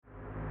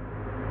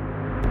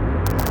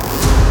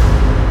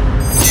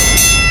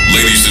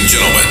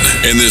gentlemen,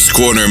 in this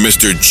corner,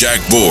 Mr. Jack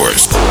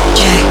Borst.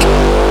 Jack.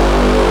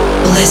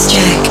 Let's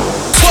Jack.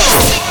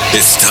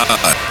 It's time.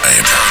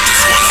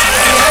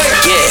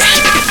 Yeah.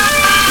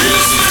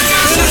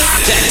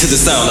 Jack to the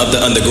sound of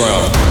the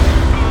underground.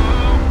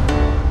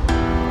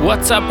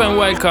 What's up and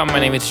welcome, my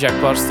name is Jack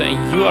Borst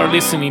and you are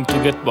listening to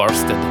Get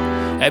Borsted,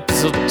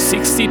 episode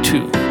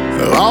 62.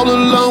 All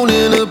alone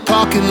in a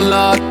parking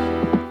lot.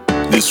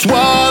 This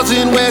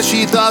wasn't where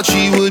she thought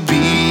she would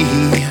be.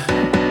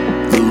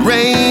 The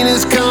rain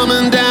is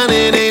coming down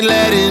and ain't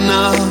letting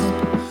up.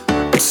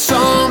 But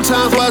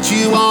sometimes what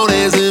you want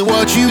isn't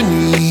what you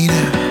need.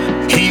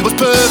 He was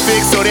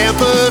perfect, so damn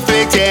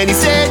perfect, and he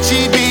said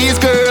she'd be his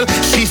girl.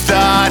 She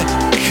thought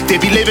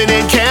they'd be living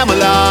in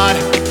Camelot.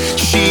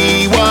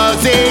 She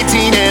was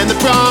 18 and the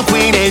prom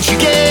queen, and she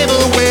gave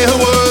away her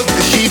world.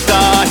 She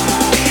thought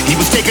he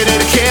was taking her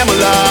to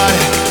Camelot.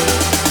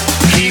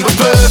 He was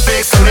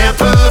perfect, so damn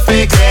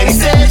perfect, and he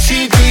said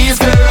she'd be his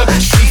girl.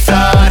 She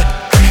thought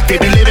they'd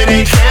be living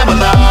in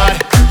Camelot.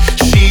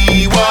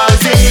 She was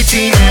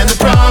 18 and the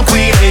prom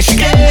queen, and she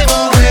gave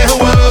away her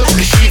world.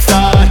 She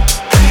thought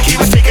he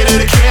was taking her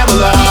to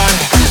Camelot,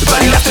 but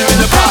he left her in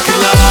the parking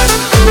lot.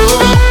 Oh,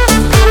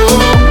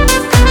 oh,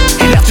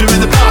 he left her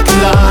in the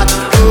parking lot.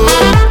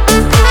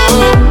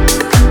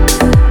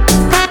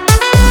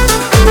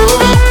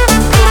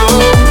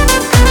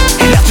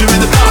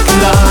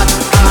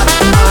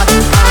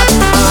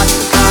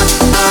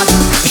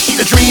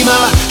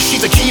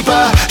 She's a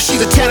keeper,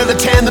 she's a 10 out of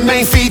 10, the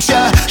main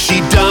feature.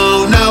 She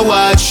don't know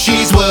what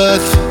she's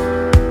worth,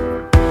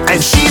 and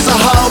she's a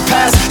hall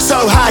pass,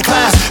 so high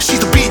class. She's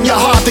the beat in your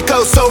heart that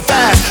goes so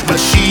fast, but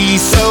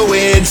she's so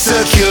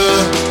insecure.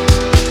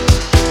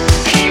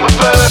 He was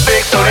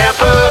perfect, so damn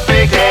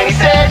perfect, and he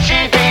said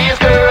she'd be his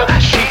girl.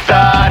 She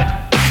thought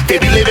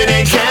they'd be living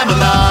in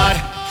Camelot.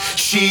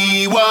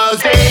 She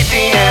was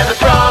 18 and the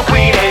prom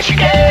queen, and she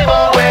gave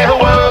away her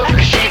world.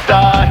 She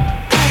thought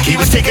he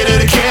was taking her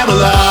to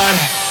Camelot.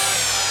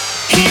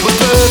 He was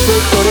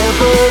perfect, so damn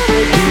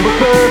perfect. He was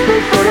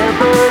perfect, so damn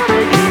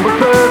perfect. He was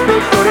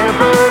perfect, so damn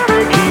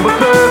perfect. He was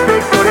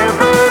perfect, so damn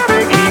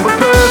perfect. He was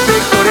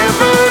perfect, so damn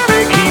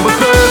perfect. He was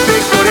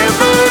perfect, so damn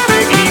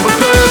perfect. He was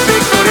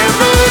perfect, so damn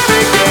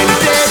perfect. And he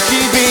said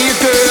she'd be his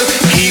girl.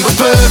 He was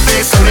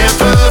perfect, so damn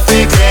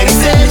perfect. And he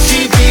said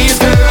she'd be his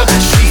girl.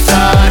 She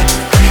thought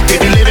they'd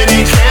be living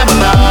in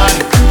Camelot.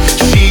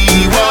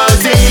 She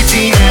was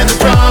 18 and the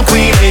prom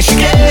queen, and she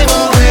gave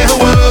away her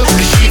world.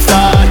 She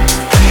thought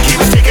he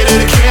was taking her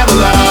to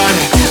Camelot,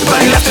 but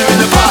he left her in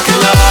the parking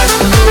lot.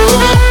 Oh,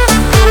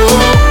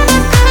 oh,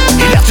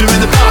 he left her in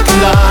the parking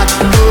lot.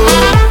 Oh,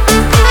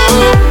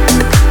 oh,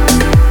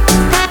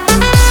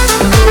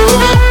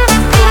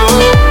 oh,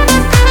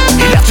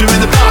 he left her in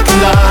the parking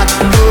lot.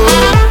 Oh,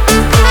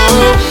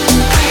 oh,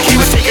 he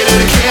was taking her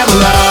to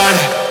Camelot.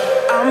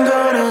 I'm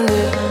gonna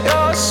lift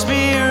your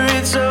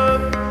spirits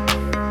up.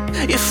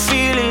 You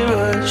feel it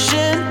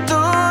rushing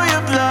through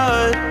your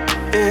blood.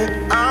 Yeah,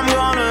 I'm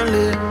gonna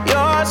lift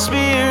your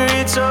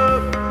spirits up.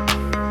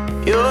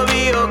 You'll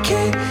be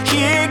okay.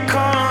 Here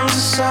comes the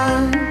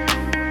sun.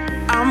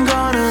 I'm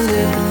gonna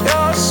lift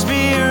your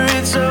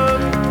spirits up.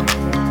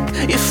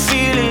 You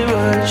feel it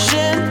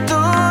rushing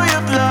through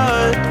your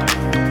blood.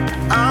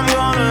 I'm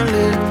gonna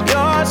lift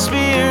your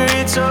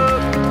spirits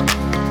up.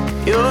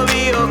 You'll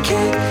be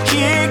okay.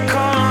 Here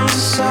comes the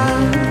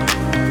sun.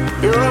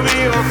 You'll be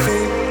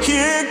okay.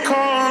 Here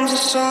comes the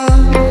sun.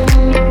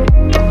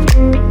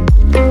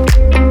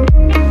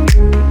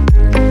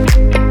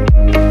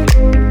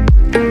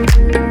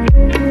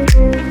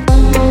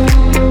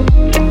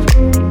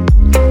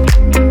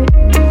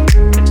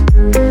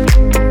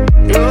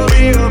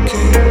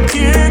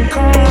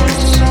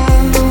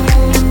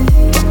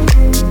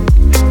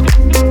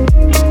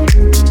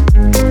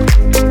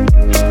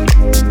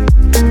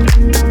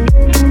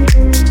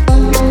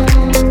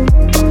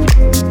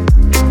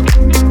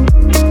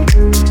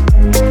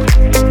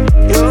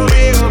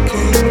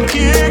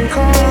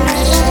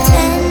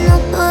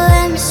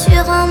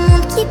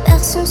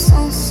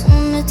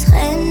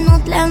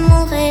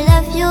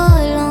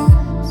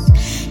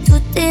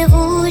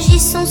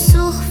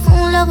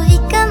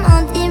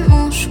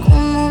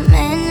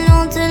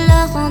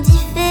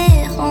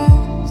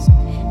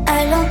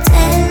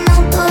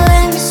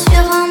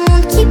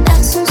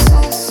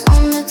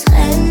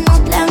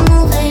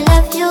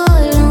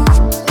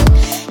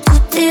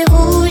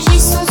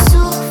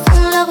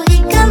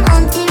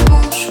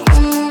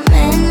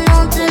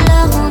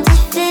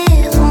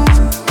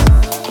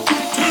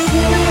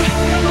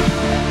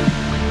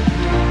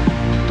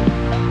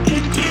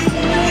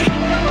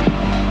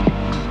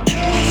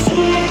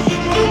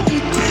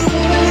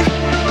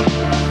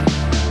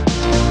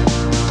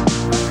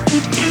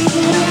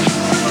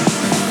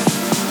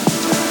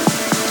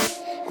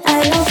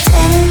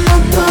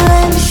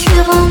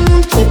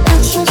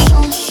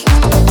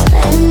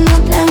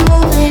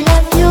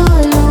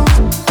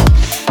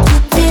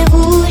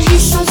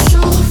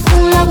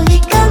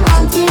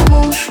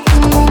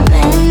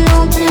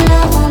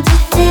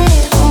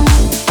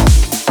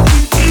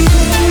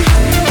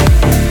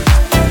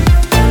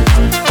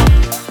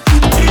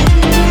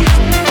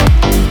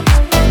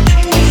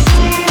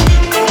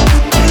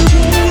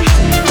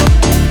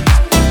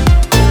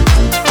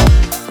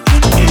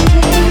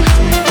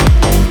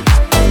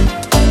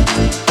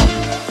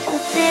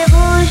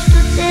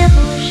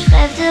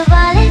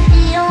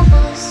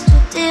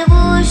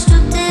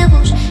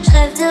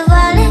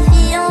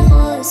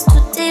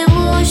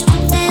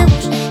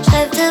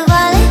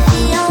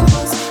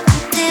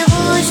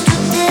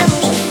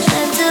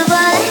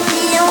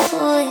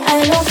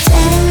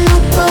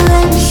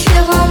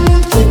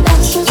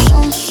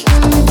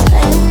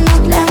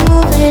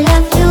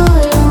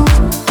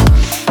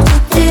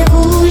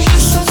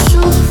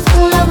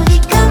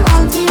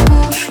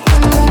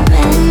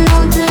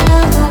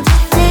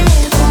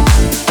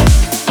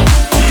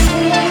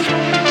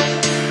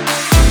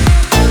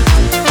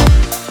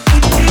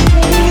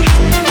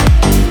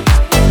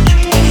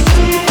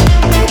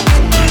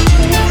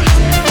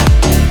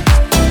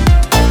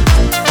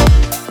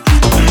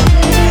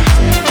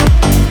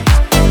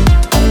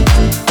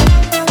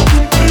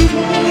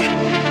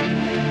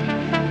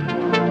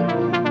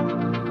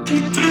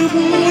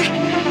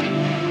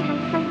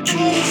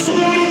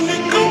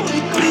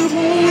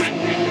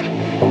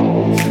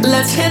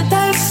 let's hit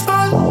that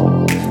spot,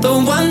 the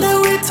one that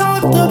we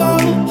talked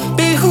about.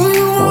 Be who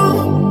you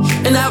want,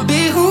 and I'll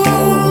be who I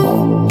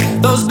want.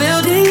 Those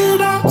building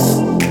blocks,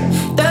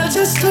 they're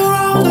just a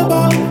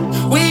roundabout.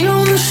 We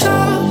own the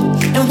shop,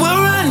 and we're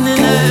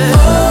running it.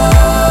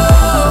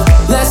 Oh,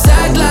 let's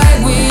act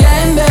like we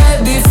ain't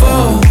met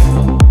before.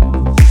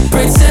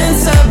 Pretend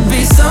to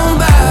be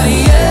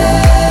somebody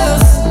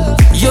else.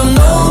 You'll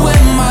know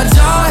when my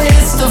jaw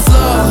hits the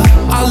floor.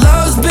 Our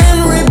love's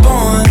been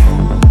reborn.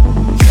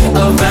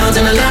 Around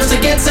and around to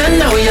get to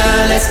know ya.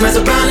 Let's mess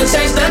around and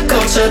change the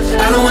culture.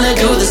 I don't wanna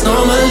do this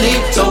normally,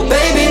 so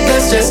baby,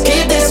 let's just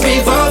keep this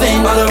revolving.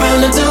 All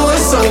around until we're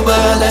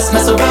sober. Let's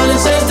mess around and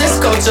change this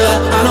culture.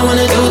 I don't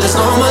wanna do this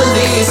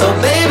normally, so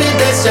baby,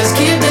 let's just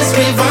keep this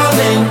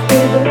revolving.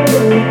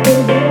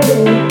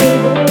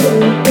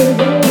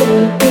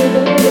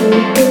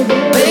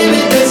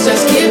 Baby, let's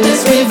just keep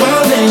this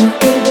revolving.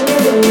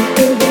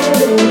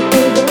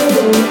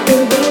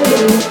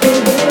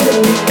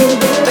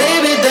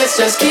 Baby, let's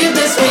just keep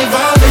this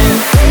revolving.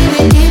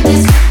 Baby, keep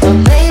this. So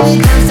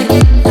baby, times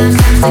again.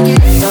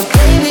 So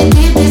baby,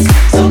 keep this.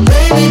 So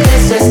baby,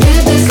 let's just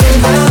keep this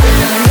revolving.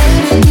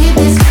 Baby, keep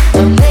this.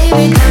 So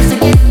baby, times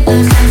again.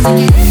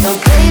 So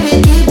baby,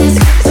 keep this.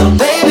 So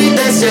baby,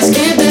 let's just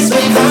keep this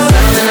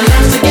revolving. And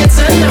enough to get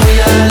to know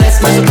ya. Let's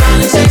mess around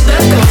and change the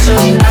culture.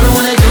 I don't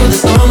wanna do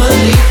this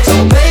normally, so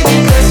baby,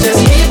 let's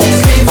just keep this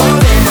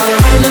revolving. All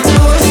around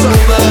until we're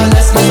sober.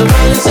 Let's mess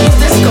around and change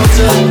this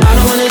culture. I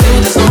don't wanna do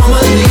this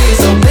normally,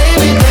 so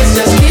baby, let's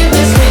just keep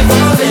this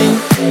revolving.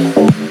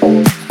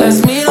 Let's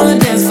meet on the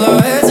dance floor,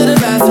 head to the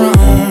bathroom.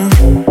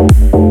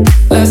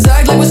 Let's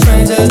act like we're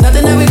strangers,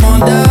 nothing that we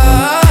won't do.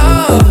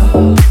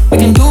 We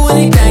can do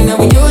anything that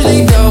we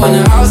usually do. In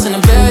the house, in the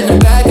bed, in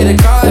the back of the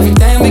car,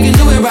 everything, we can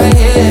do it right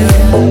here.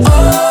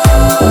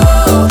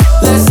 Oh,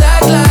 let's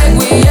act like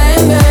we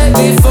ain't met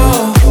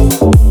before.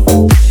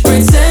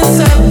 Pretend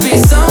to be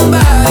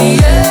somebody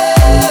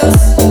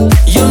else.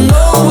 You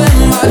know when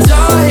my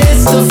jaw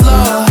hits the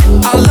floor.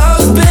 Our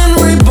love's been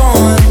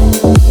reborn.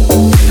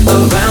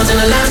 Around and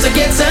around to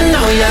get to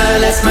know ya.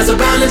 Let's mess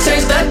around and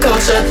change the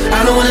culture.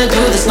 I don't wanna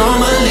do this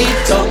normally,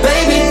 so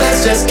baby,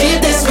 let's just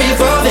keep this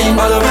revolving.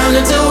 All around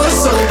until we're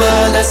sober.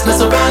 Let's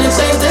mess around and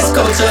change this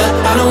culture.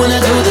 I don't wanna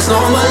do this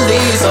normally,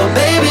 so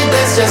baby,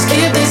 let's just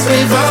keep this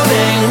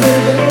revolving.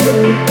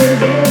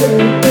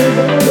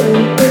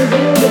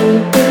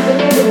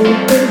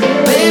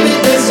 Baby,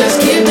 let's just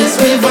keep this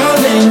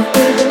revolving.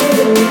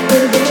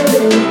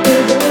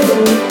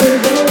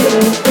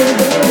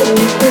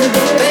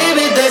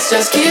 Baby, let's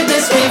just keep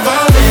this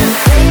revolving.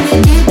 Baby,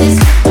 keep this.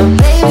 So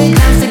baby,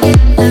 times again.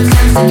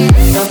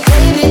 So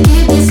baby,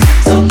 keep this.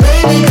 So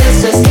baby, let's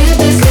just keep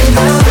this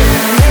revolving.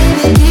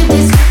 Baby, keep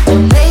this. So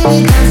baby,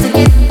 times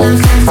again.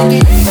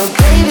 So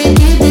baby,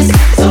 keep this.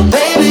 So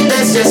baby,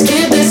 let's just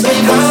keep this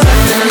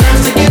revolving. And enough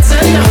to get to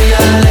know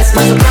ya. Let's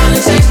mess around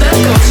and change the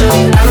culture.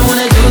 I don't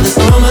wanna do this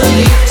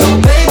normally, so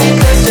baby,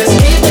 let's just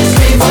keep this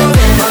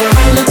revolving. All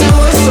around until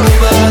we're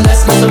sober.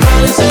 Let's mess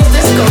around and change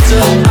this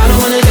culture. I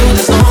don't wanna do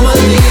this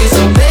normally,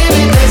 so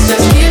baby, let's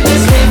just keep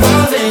this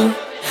revolving.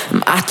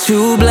 Am I to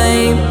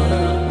blame?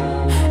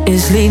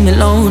 Is leave me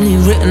lonely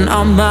written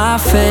on my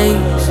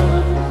face?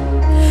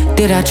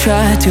 Did I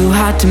try too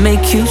hard to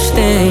make you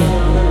stay?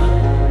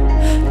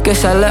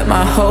 Guess I let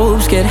my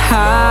hopes get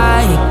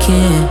high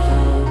again.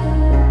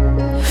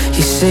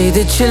 You say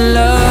that you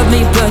love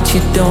me, but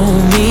you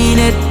don't mean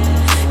it.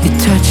 You're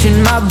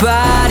touching my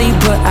body,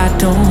 but I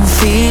don't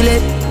feel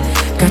it.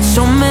 Got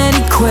so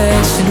many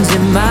questions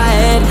in my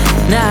head,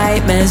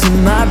 nightmares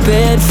in my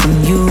bed from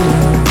you,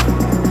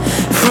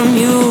 from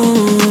you.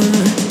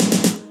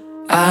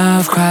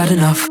 I've cried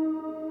enough,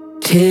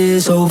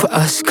 tears over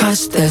us,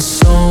 'cause there's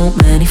so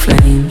many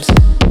flames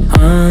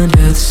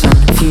under the sun.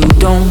 If you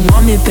don't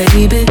want me,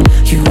 baby,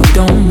 you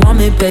don't want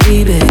me,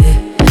 baby.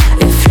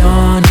 If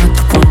you're not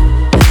the one,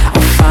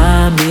 I'll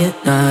find me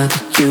another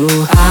you.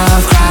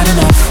 I've cried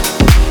enough,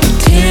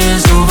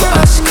 tears over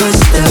us, 'cause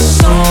there's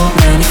so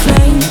many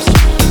flames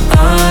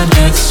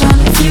under the sun.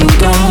 If you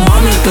don't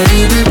want me,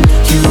 baby,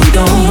 you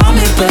don't want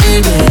me,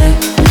 baby.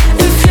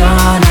 If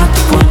you're not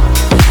the one,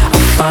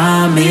 I'll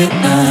find me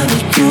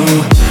another you.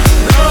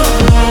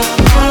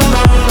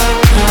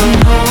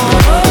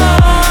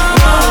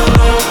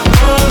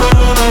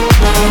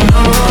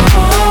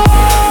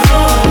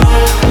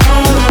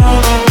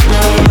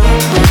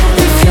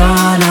 If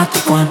you're not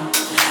the one,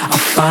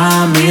 I'll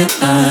find me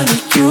another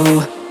you.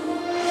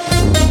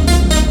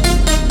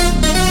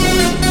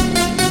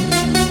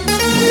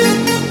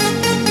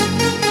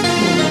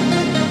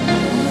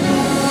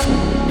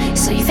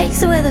 So you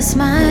face it with a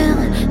smile.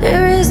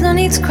 There is no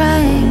need to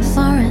cry.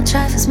 Foreign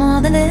trifles more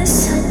than this.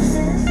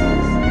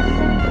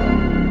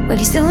 Will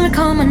you still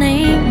recall my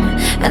name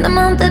and the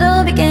month it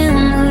all began?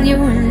 Will you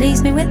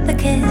release me with a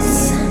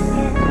kiss?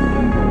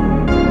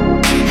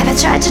 Have I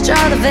tried to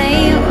draw the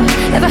veil?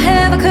 If I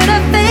have, could I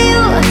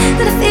fail?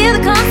 Did I feel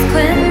the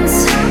consequence?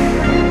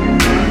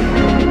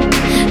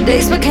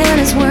 Days were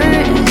careless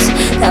words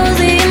that was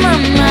in my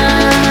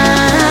mind.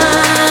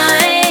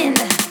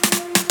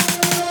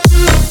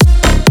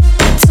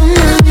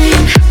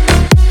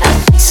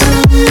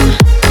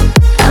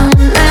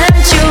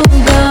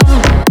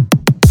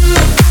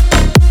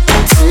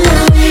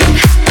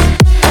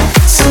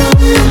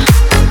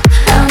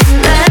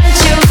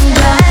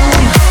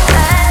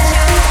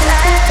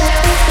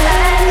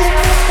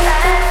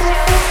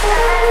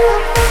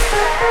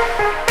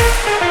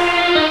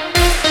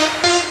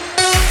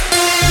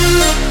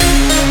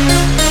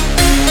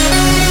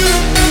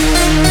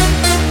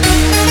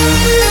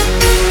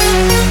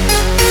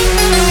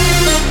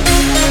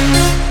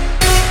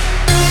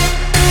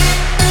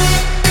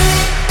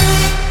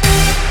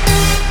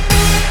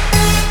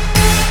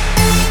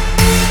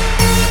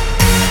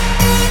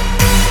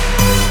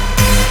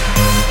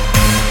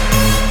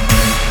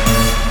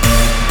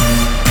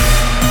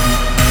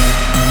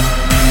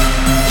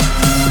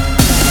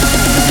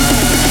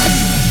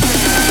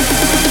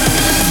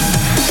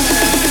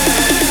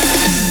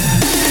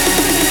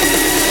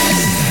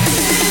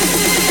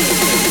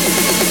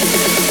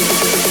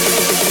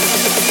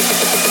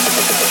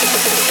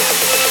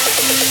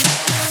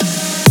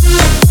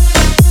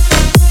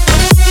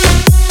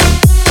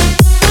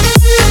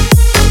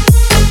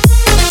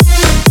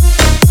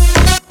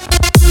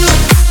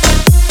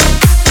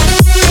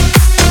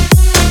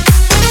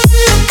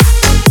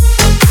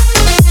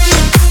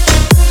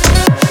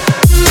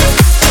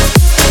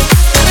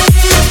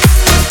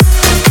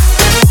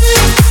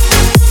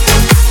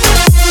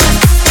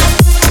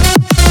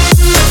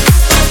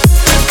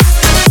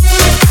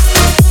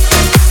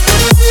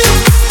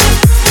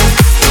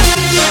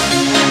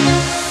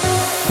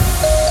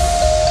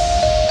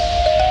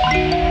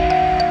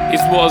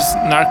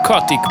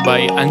 Narcotic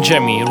by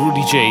Anjemi,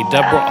 Rudy J,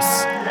 Da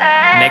Bros.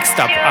 Next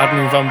up,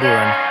 Armin van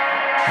Buuren,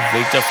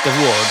 Weight of the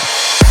World.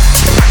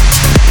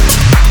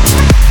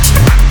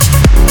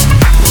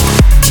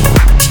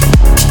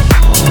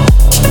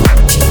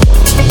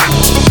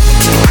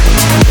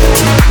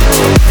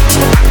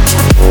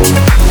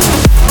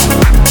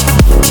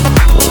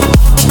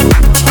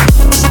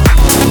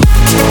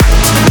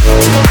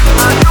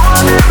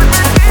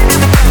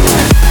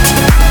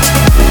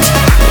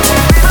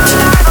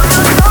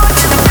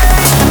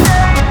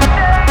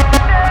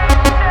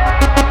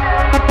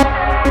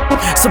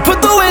 So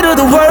put the weight of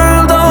the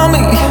world on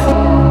me.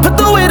 Put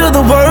the weight of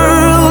the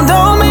world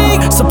on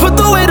me. So put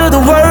the weight of the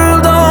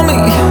world on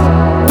me.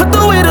 Put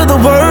the weight of the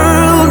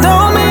world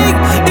on me.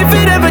 If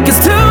it ever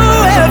gets too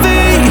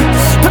heavy,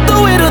 put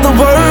the weight of the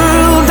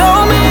world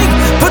on me.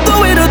 Put the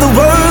weight of the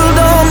world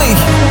on me.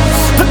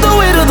 Put the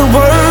weight of the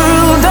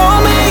world on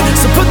me.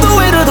 So put the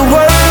weight of the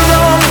world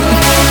on me.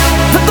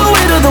 Put the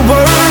weight of the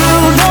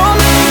world on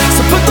me.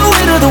 So put the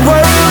weight of the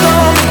world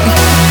on me.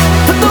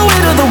 Put the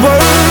weight of the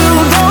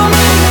world on me.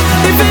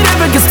 If it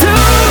ever gets too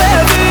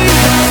heavy,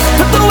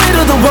 put the weight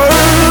of the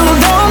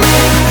world on me.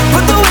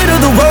 Put the weight of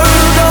the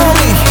world on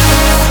me.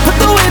 Put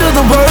the weight of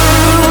the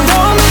world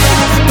on me.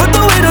 Put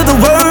the weight of the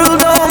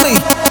world on me.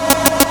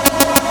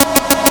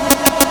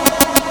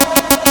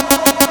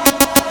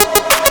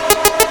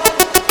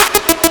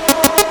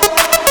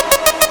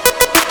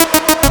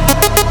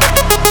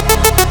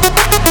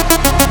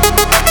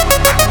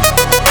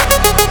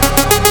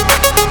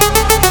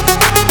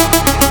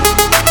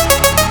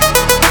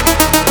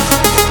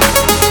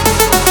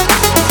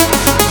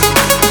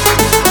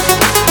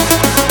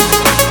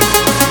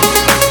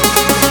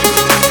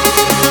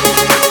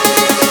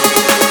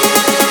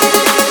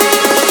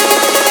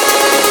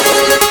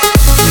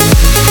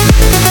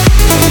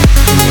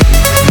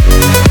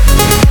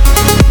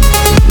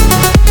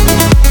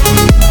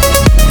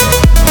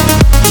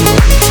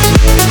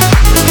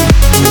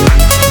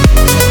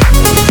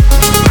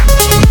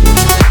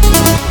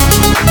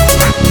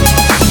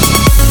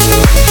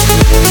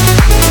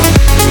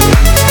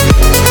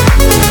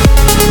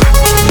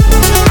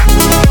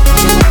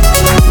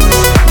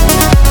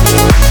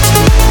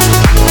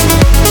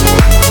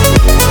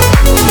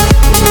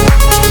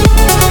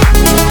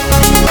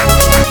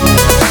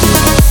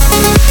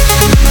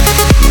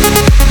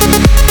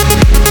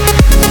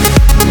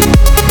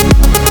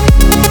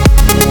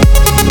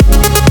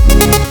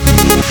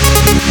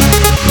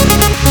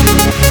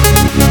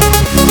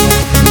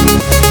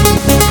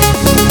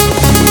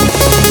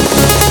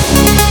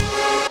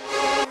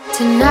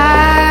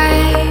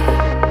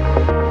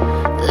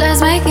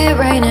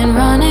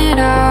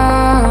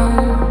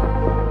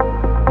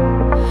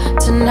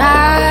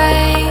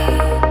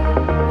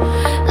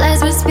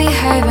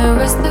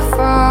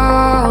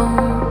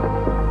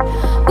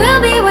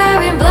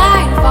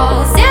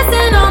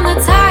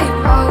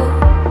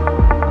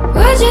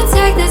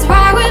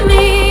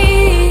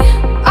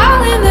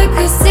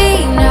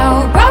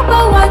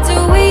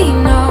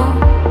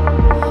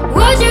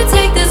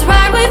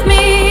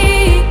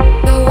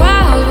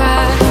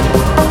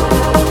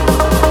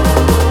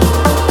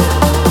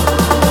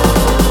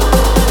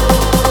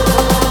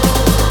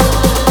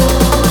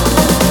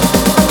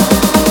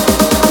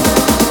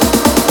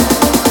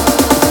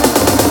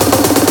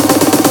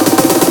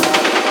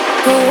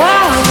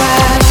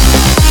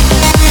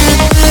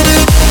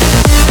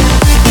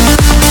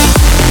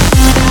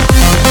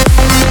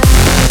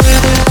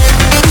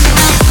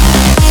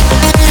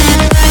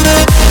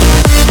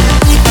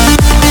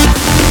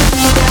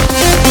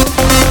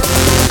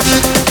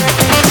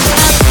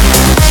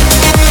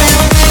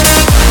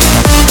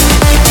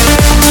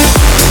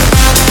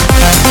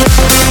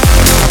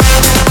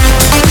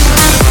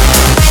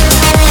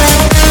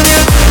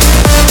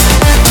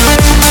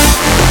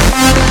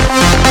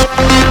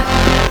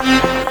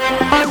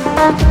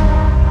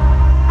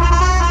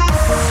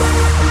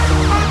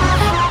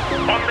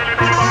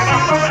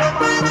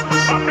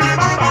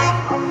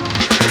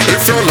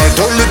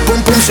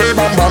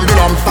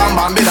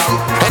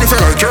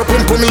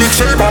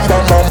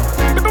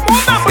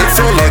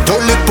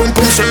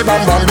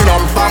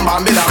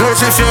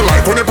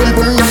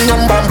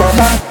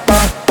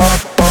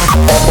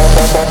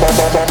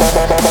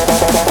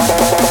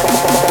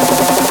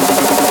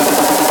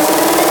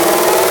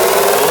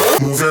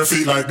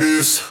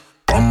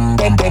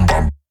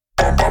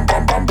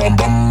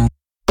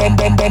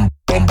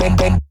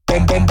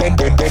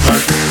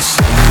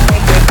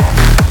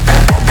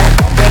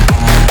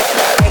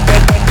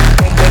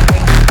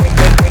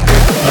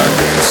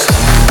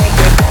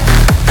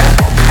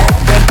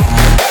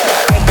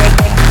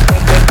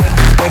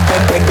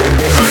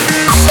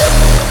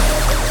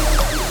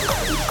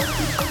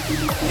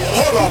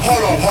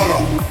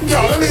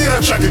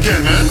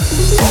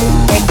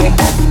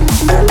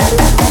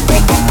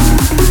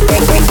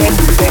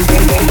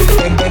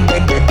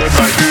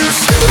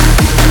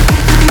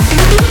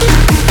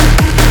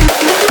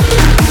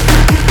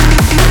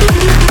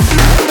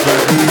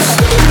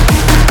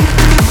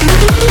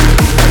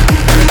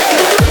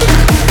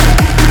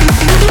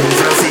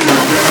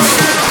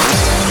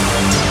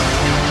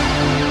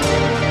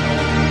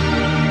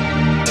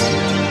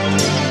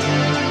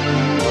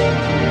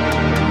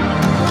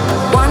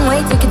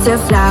 ticket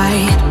to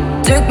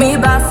fly. Took me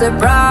by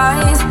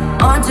surprise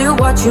onto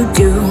what you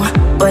do,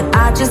 but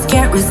I just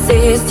can't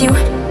resist you.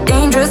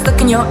 Dangerous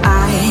look in your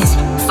eyes,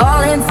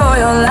 falling for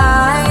your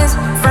lies.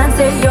 Friends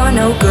say you're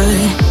no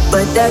good,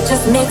 but that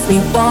just makes me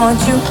want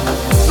you.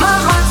 My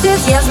heart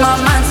says yes, my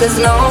mind says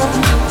no,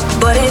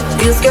 but it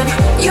feels good.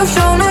 You've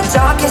shown the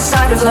darkest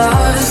side of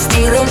love,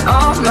 stealing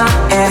all my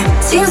air.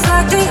 Seems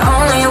like the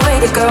only way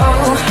to go.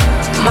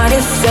 Might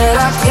have said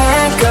I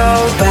can't go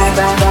back.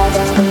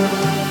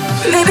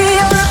 Maybe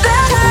you're a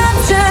bad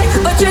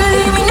option, but you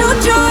leave me no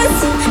choice.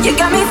 You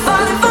got me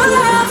falling for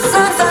love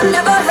songs I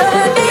never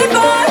heard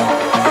before.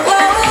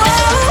 Whoa,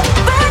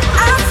 when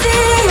I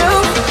see you,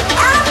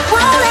 I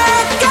won't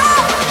let go.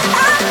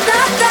 I'm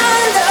not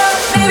done, love.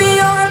 Maybe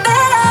you're a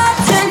bad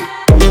option.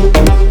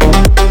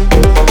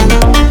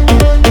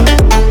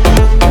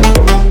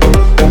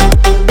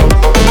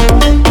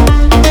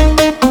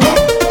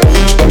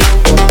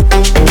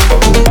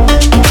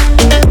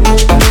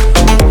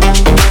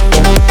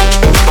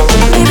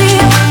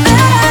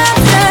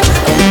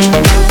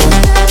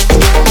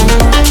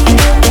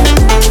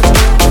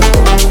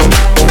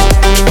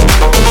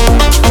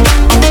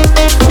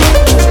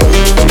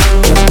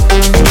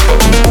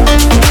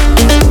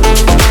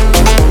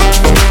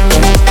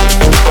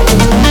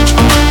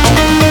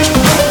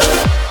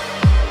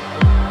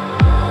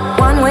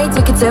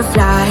 To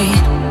fly,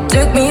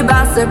 took me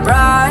by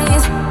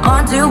surprise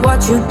onto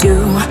what you do,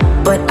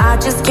 but I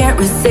just can't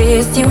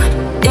resist you.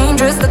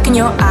 Dangerous look in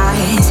your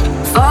eyes,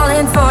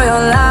 falling for your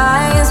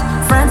lies.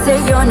 Friends say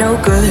you're no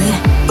good,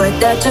 but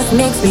that just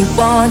makes me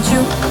want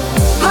you.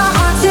 My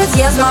heart says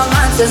yes, my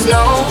mind says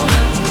no,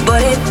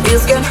 but it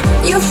feels good.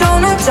 You've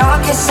shown the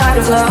darkest side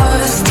of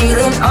love,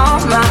 stealing all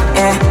my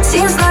air.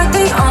 Seems like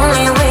the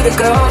only way to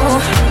go.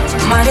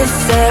 Might have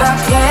said I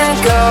can't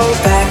go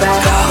back.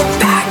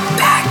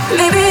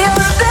 Maybe you're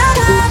a bad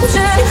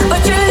option, but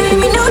you leave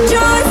me no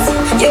choice.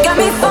 You got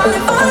me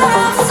falling for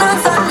love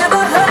songs I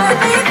never heard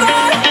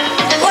before.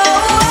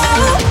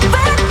 Whoa,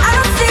 when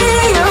I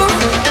see you,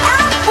 I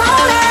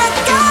won't let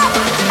go.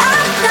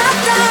 I'm not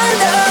done,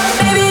 love.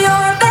 Maybe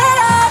you're a bad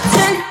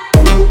option.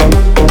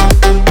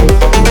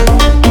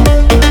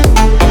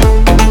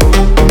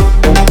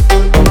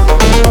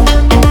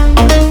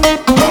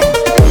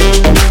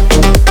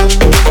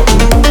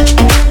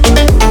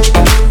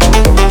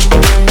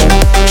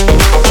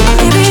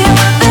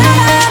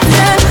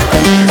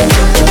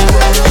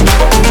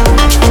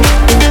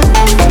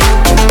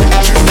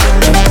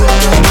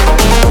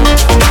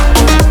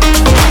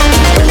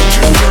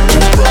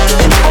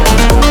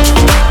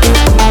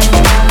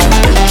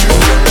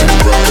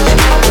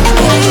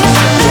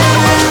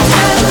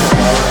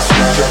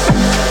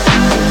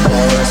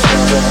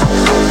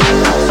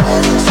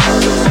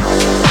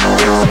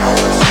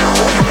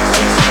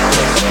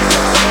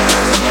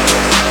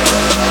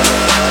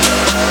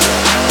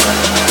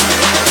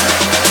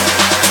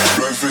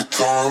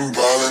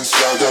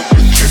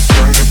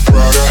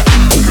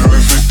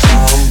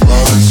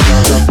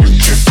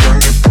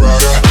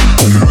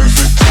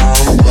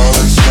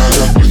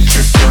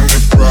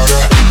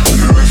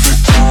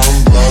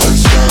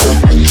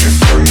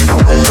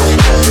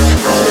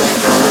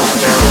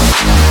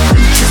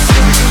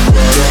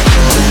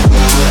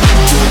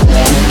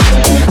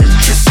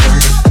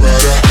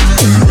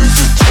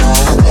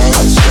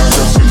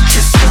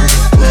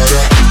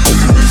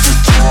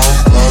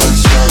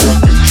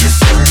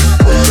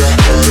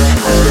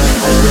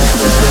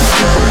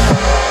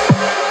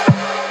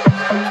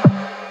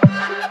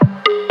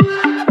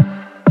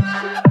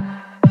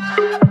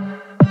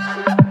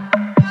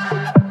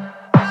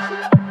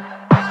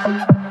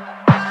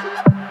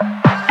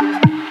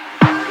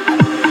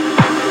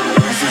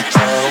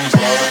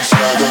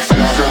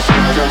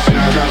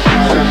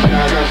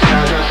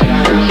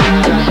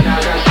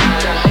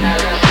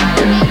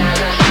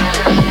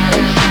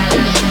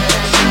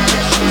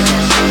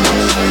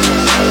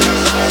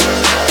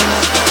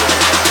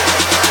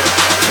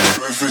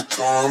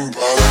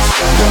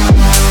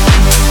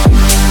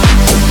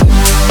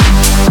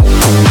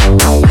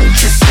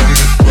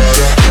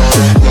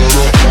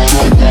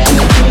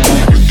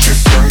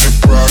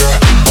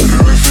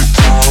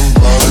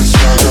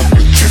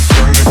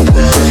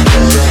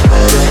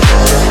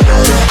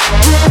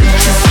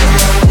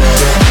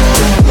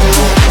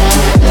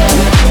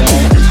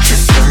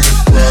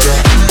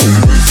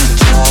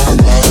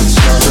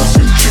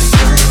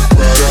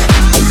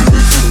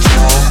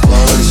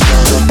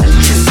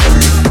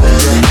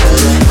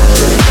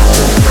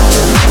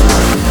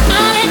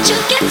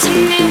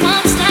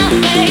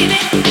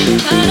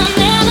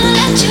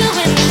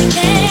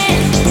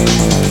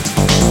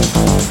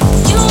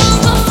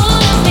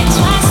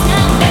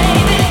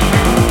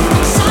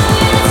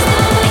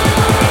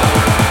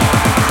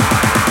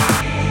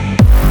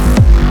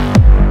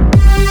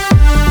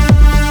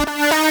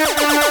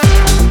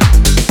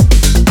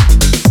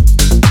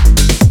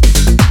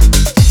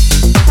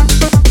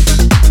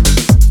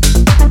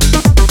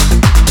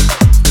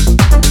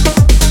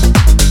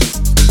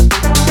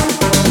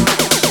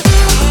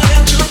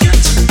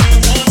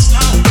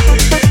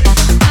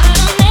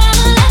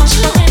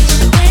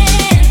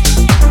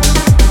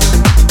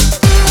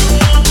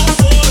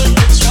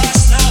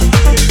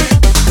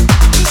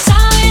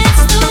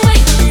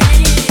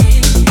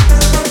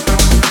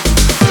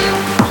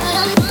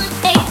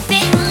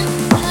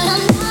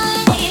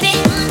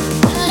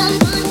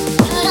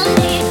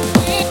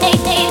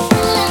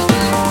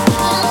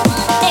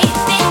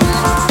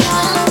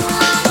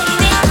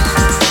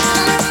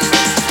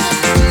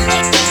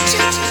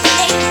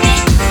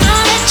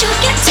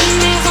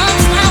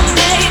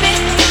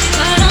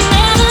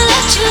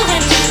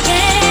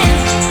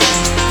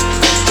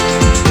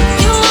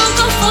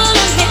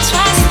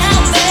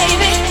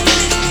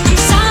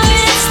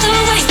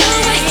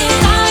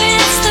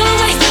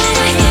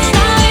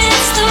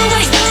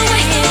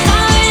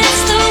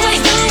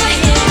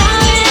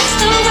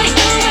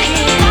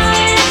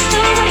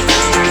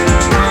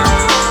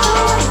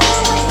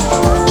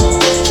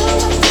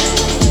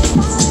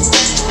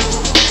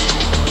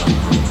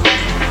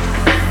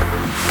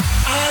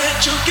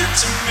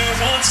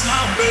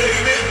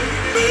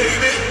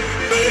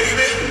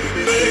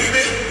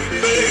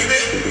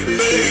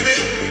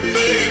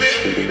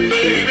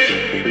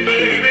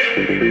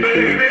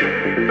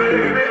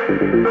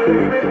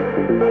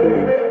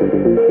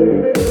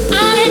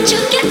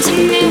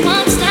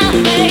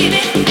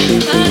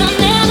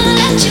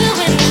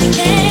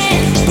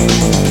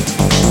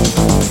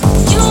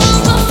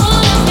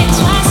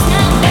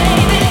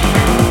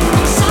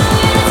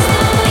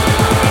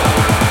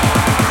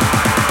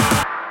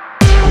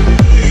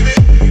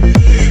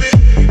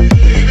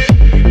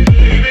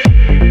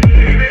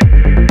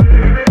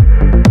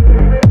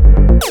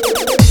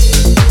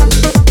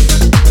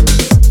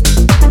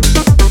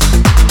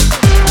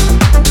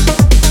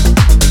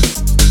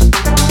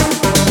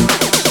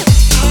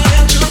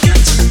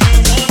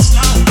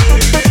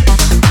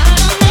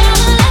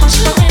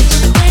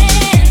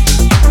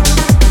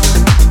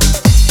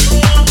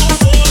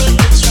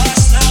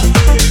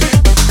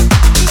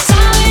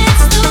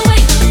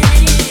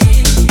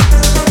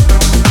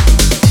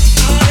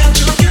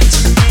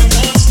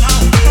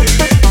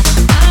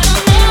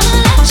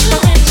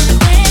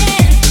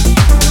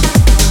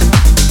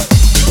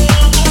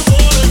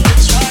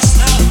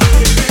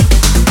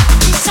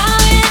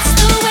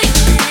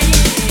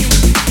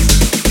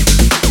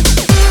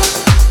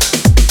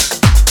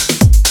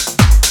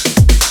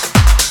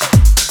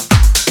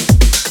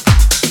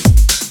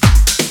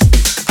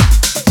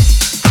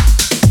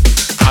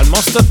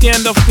 At the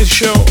end of the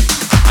show.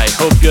 I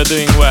hope you're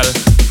doing well.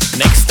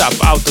 Next up,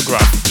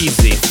 Autograph,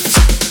 Easy.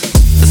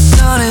 The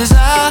sun is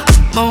out,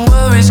 my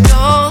worries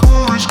gone.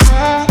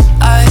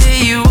 I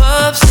hear you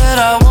upset,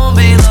 I won't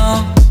be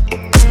long.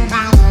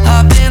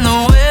 Hop in the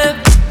whip,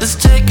 let's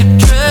take a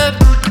trip.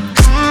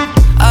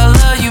 I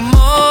love you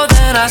more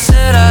than I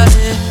said I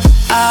did.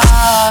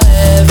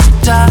 Every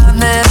time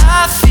that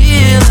I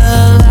feel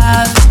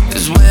alive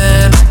is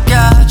when I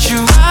got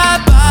you right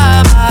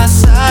by my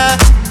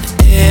side.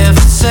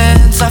 Ever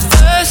since I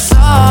first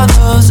saw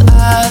those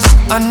eyes,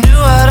 I knew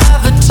I'd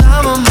have the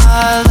time of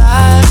my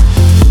life.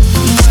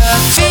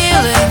 We're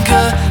feeling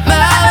good,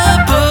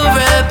 Malibu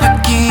red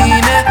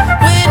bikini,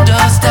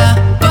 windows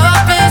down,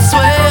 bumping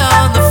sway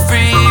on the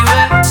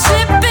freeway,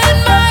 sipping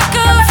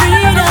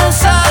margaritas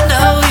on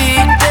a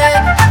weekday.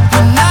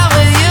 When I'm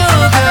with you,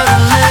 girl, the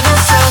living's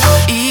so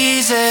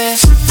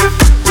easy.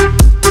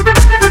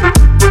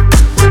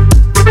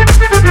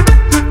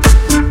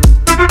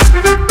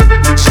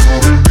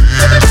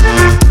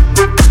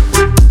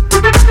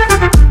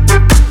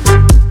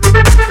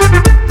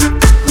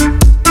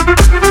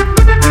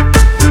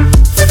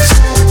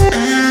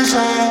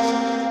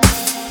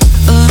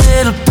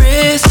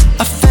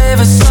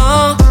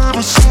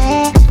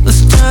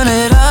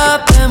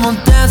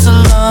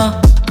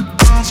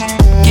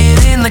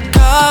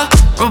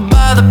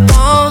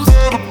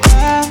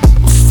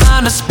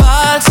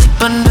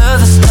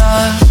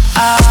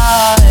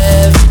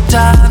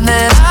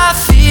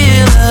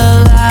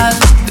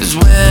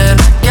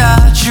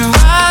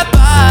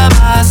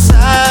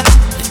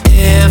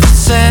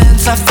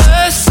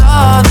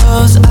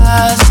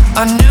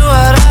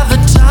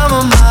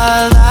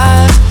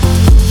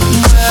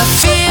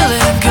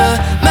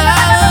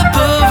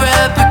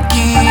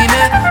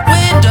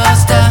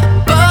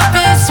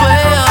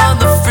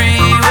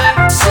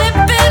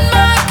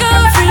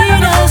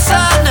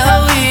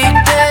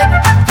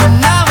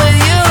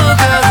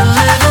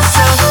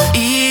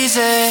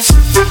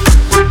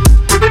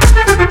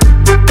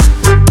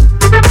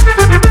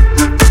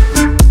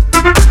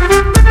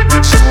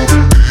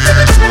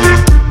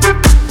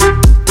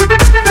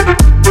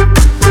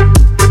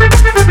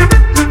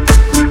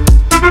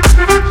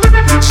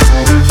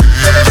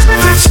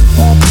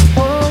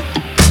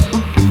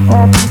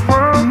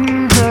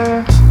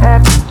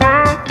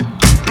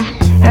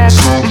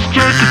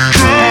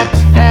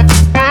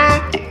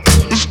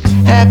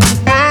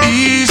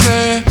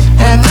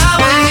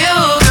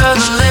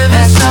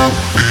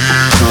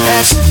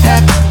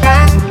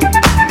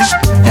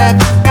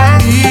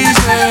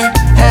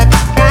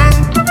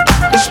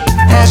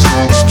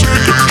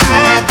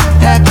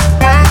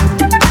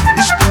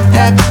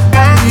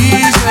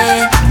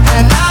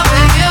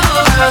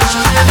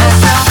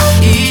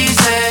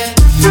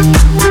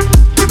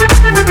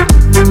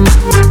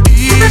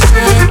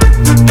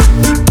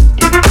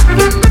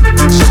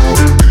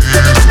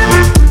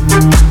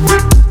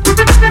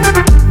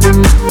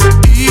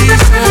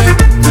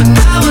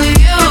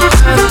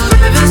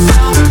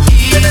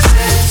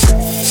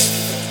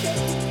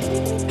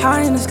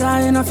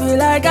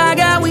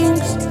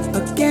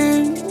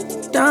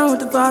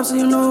 So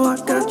you know I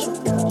got you.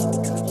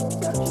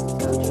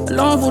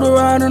 Along for the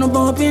ride and I'm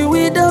bumping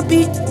with the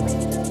beat.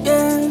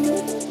 Yeah.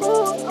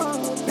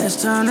 Let's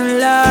turn the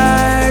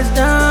lights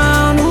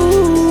down.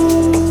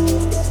 Ooh.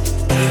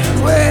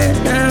 Way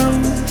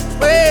down,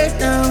 way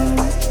down.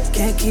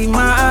 Can't keep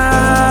my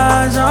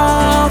eyes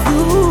off you.